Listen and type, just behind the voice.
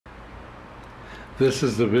This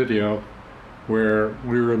is the video where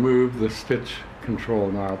we remove the stitch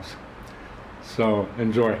control knobs. So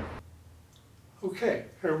enjoy. Okay,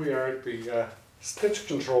 here we are at the stitch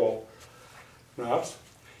control knobs,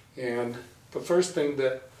 and the first thing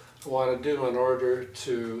that I want to do in order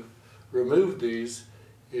to remove these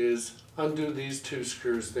is undo these two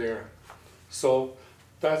screws there. So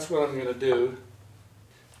that's what I'm going to do.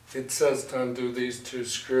 It says to undo these two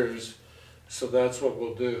screws, so that's what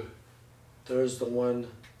we'll do. There's the one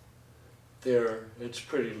there, it's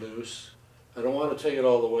pretty loose. I don't want to take it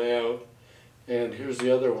all the way out. And here's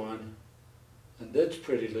the other one, and that's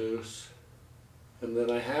pretty loose. And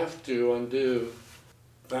then I have to undo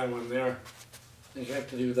that one there. I think I have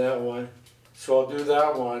to do that one. So I'll do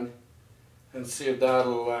that one and see if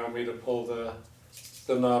that'll allow me to pull the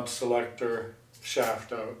knob selector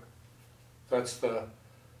shaft out. That's the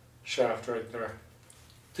shaft right there.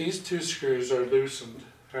 These two screws are loosened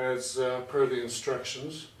as per the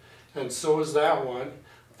instructions, and so is that one.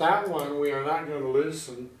 That one we are not going to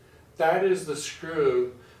loosen. That is the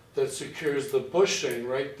screw that secures the bushing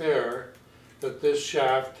right there that this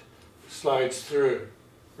shaft slides through,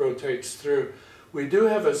 rotates through. We do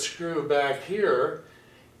have a screw back here,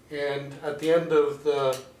 and at the end of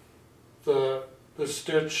the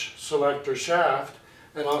stitch selector shaft,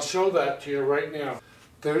 and I'll show that to you right now.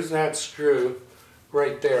 There's that screw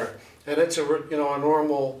right there, and it's a a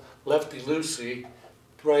normal lefty-loosey,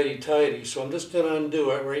 righty-tighty. So I'm just going to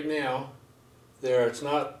undo it right now. There, it's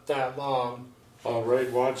not that long. All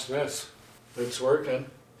right, watch this. It's working,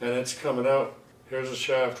 and it's coming out. Here's a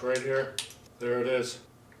shaft right here. There it is.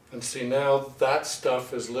 And see, now that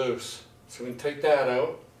stuff is loose. So we can take that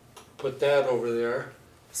out, put that over there.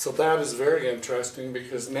 So that is very interesting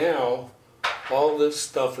because now all this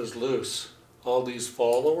stuff is loose. All these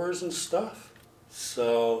followers and stuff.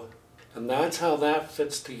 So, and that's how that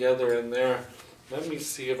fits together in there. Let me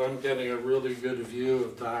see if I'm getting a really good view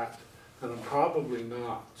of that. And I'm probably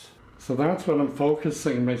not. So that's what I'm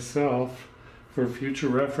focusing myself for future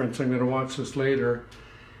reference. I'm going to watch this later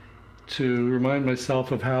to remind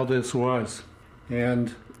myself of how this was.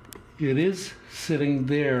 And it is sitting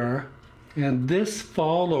there, and this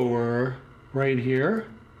follower right here,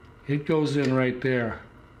 it goes in right there.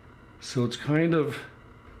 So it's kind of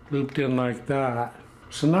looped in like that.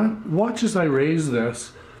 So now watch as I raise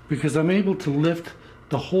this, because I'm able to lift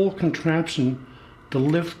the whole contraption, the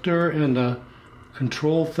lifter and the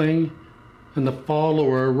control thing and the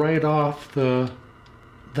follower right off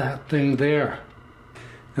that thing there.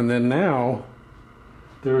 And then now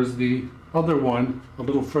there's the other one a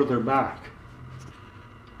little further back,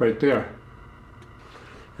 right there.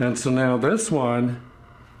 And so now this one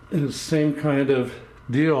is the same kind of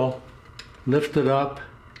deal. Lift it up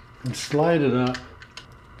and slide it up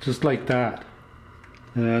just like that.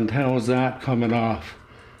 And how is that coming off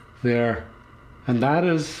there? And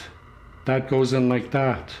that goes in like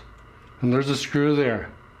that. And there's a screw there.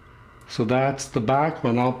 So that's the back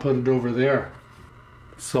one. I'll put it over there.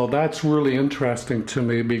 So that's really interesting to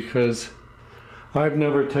me because I've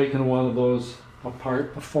never taken one of those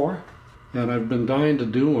apart before. And I've been dying to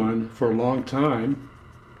do one for a long time.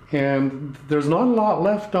 And there's not a lot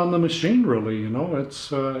left on the machine, really, you know.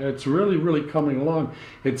 It's really, really coming along.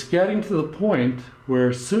 It's getting to the point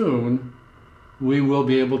where soon we will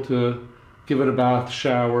be able to give it a bath,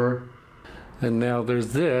 shower. And now there's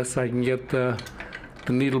this. I can get the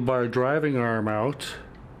needle bar driving arm out.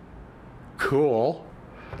 Cool.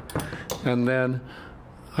 And then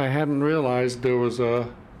I hadn't realized there was a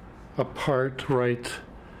part right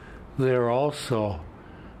there also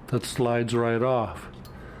that slides right off.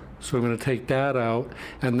 So I'm going to take that out,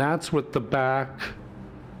 and that's with the back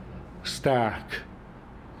stack.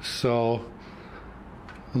 So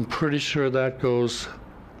I'm pretty sure that goes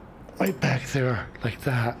right back there like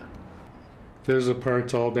that. There's the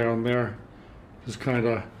parts all down there, just kind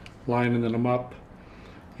of lining them up.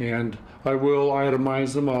 And I will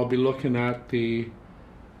itemize them. I'll be looking at the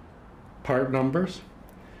part numbers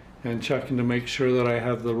and checking to make sure that I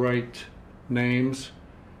have the right names,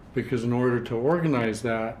 because in order to organize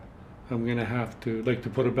that, I'm going to have to, like, to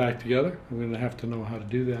put it back together, I'm going to have to know how to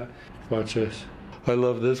do that. Watch this. I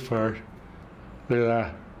love this part. Look at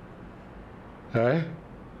that. Hey?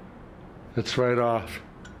 It's right off.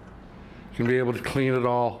 You can be able to clean it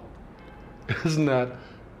all. Isn't that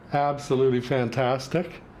absolutely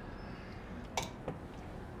fantastic?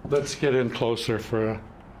 Let's get in closer for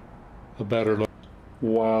a better look.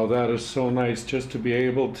 Wow, that is so nice just to be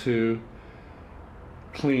able to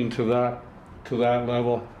clean to that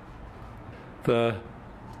level. The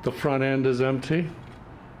front end is empty.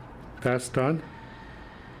 That's done.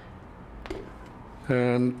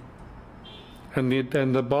 And and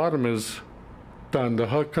the bottom is done. The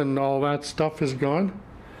hook and all that stuff is gone.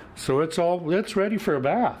 So it's ready for a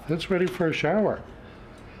bath. It's ready for a shower.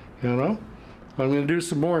 You know? I'm going to do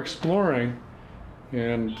some more exploring,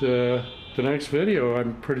 and the next video,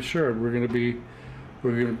 I'm pretty sure we're going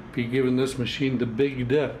to be giving this machine the big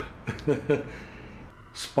dip,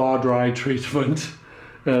 spa dry treatment,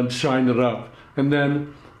 and shine it up. And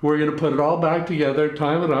then we're going to put it all back together,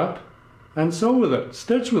 time it up, and sew with it,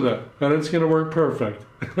 stitch with it, and it's going to work perfect.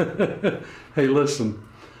 Hey, listen,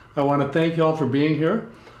 I want to thank you all for being here.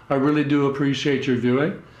 I really do appreciate your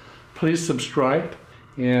viewing. Please subscribe,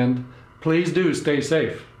 and please do stay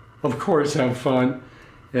safe. Of course, have fun,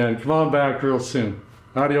 and come on back real soon.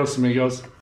 Adios, amigos.